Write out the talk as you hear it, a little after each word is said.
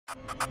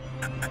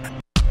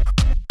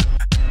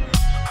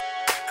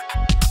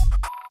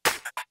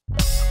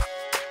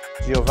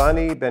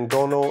Giovanni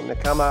Bengono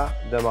Nakama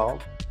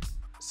demande: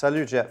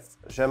 Salut Geoff,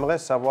 j'aimerais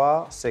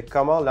savoir c'est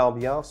comment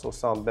l'ambiance au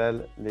Centre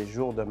Bell les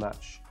jours de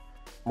match.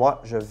 Moi,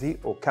 je vis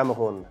au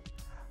Cameroun.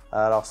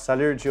 Alors,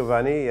 salut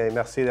Giovanni et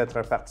merci d'être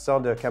un partisan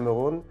de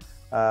Cameroun.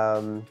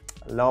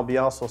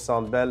 L'ambiance au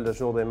Centre Bell le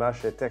jour des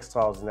matchs est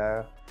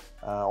extraordinaire.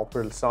 On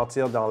peut le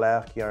sentir dans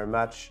l'air qu'il y a un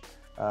match.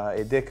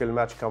 Et dès que le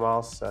match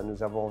commence,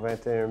 nous avons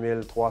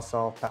 21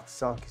 300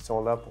 partisans qui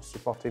sont là pour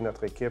supporter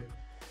notre équipe.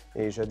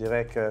 Et je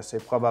dirais que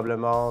c'est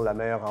probablement la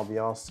meilleure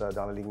ambiance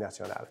dans la Ligue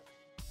nationale.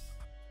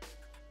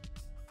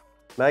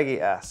 Maggie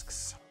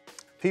asks,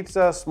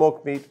 pizza,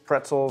 smoked meat,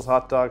 pretzels,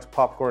 hot dogs,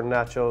 popcorn,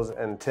 nachos,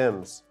 and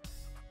Tim's.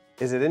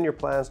 Is it in your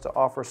plans to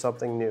offer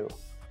something new?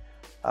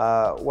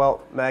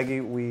 Well,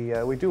 Maggie,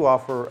 we do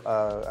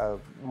offer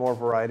more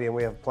variety, and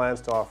we have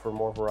plans to offer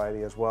more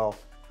variety as well.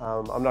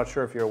 I'm not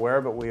sure if you're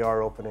aware, but we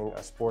are opening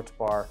a sports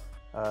bar,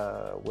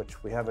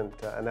 which we haven't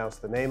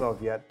announced the name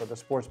of yet, but the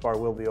sports bar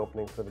will be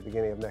opening for the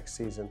beginning of next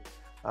season.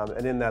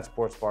 And in that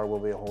sports bar will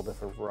be a whole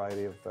different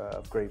variety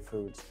of great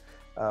foods.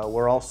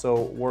 We're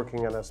also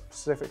working on a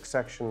specific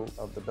section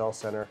of the Bell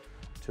Center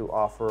to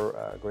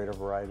offer greater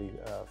variety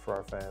for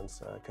our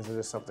fans, because it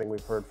is something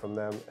we've heard from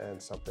them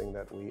and something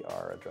that we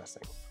are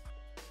addressing.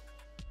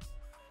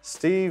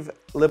 Steve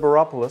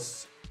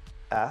Liberopoulos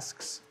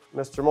asks,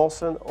 Mr.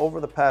 Molson,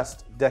 over the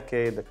past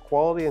decade, the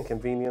quality and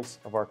convenience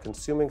of our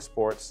consuming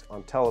sports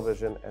on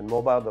television and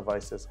mobile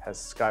devices has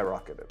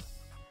skyrocketed.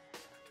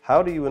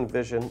 How do you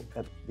envision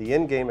the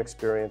in-game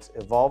experience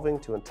evolving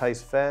to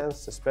entice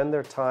fans to spend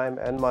their time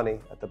and money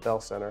at the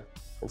Bell Center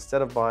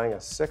instead of buying a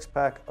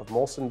six-pack of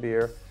Molson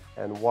beer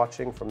and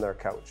watching from their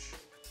couch?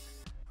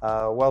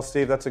 Well,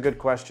 Steve, that's a good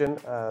question.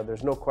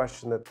 There's no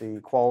question that the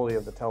quality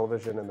of the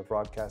television and the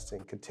broadcasting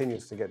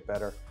continues to get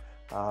better.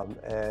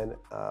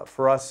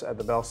 For us at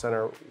the Bell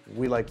Center,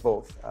 we like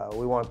both.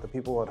 We want the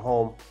people at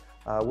home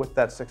with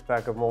that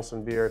six-pack of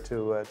Molson beer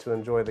to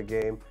enjoy the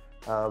game.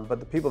 But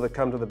the people that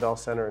come to the Bell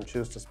Center and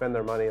choose to spend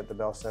their money at the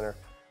Bell Center,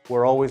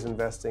 we're always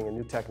investing in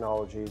new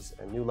technologies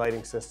and new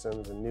lighting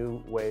systems and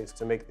new ways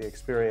to make the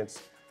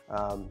experience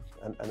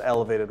an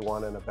elevated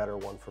one and a better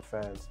one for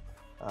fans.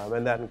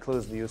 And that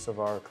includes the use of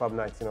our Club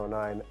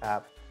 1909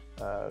 app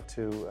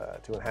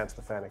to enhance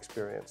the fan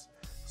experience.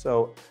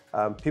 So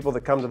people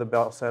that come to the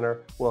Bell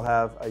Center will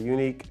have a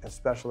unique and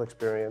special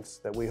experience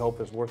that we hope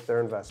is worth their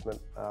investment.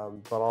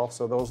 But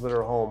also those that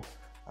are home,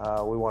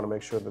 we want to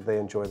make sure that they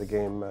enjoy the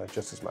game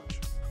just as much.